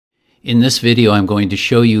In this video, I'm going to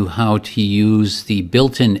show you how to use the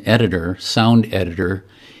built-in editor, sound editor,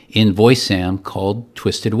 in VoiceZam called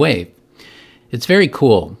TwistedWave. It's very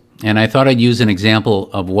cool, and I thought I'd use an example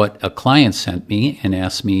of what a client sent me and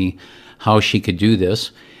asked me how she could do this.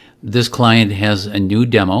 This client has a new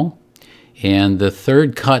demo, and the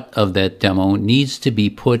third cut of that demo needs to be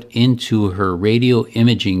put into her radio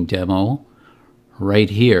imaging demo right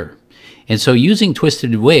here. And so using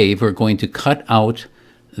TwistedWave, we're going to cut out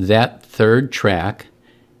that third track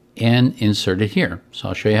and insert it here. So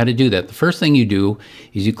I'll show you how to do that. The first thing you do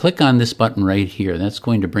is you click on this button right here. That's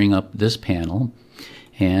going to bring up this panel.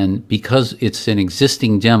 And because it's an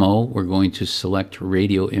existing demo, we're going to select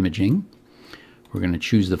radio imaging. We're going to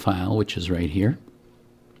choose the file, which is right here.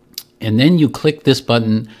 And then you click this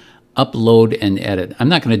button, upload and edit. I'm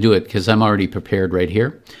not going to do it because I'm already prepared right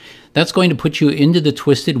here. That's going to put you into the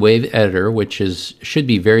TwistedWave editor, which should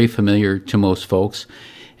be very familiar to most folks.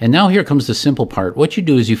 And now here comes the simple part. What you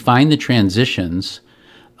do is you find the transitions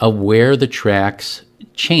of where the tracks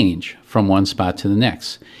change from one spot to the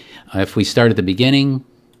next. If we start at the beginning.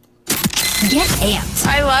 Get amped.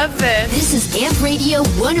 I love this. This is Amp Radio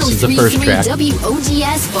This is the first 103.3 track.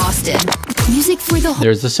 WODS Boston. Music for the whole.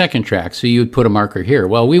 There's the second track, so you would put a marker here.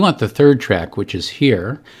 Well, we want the third track, which is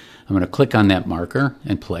here. I'm going to click on that marker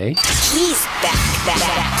and play. Keys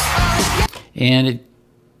back. And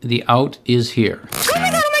the out is here. Oh my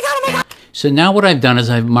god, oh my god, oh my god. So now what I've done is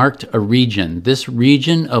I've marked a region. This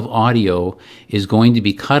region of audio is going to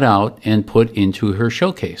be cut out and put into her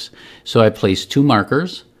showcase. So I place two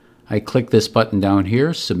markers. I click this button down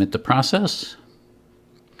here, submit the process.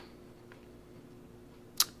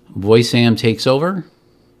 VoiceZam takes over.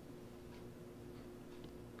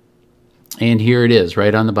 And here it is,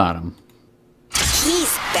 right on the bottom.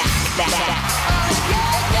 Keys back.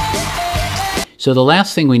 So the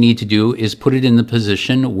last thing we need to do is put it in the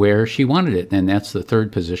position where she wanted it, and that's the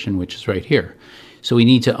third position, which is right here. So we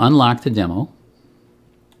need to unlock the demo,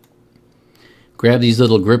 grab these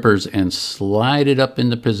little grippers and slide it up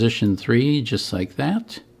into position 3, just like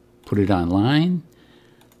that. Put it online,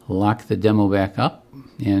 lock the demo back up,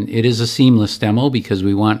 and it is a seamless demo because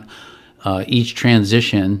we want each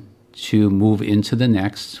transition to move into the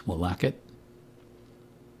next. We'll lock it.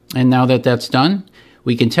 And now that that's done,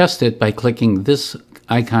 we can test it by clicking this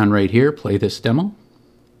icon right here, play this demo.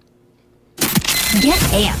 Get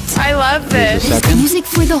amped. I love Here's a this. second. Music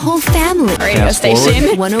for the whole family. Radio Fast forward.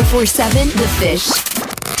 station. 1047 The Fish.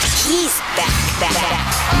 Keys back.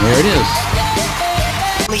 And there it is.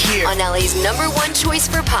 On LA's #1 choice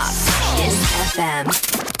for pop. Kiss FM.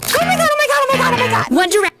 Oh my god, oh my god, oh my god, oh my god. One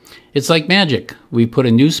Direction. It's like magic. We put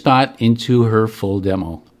a new spot into her full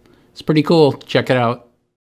demo. It's pretty cool. Check it out.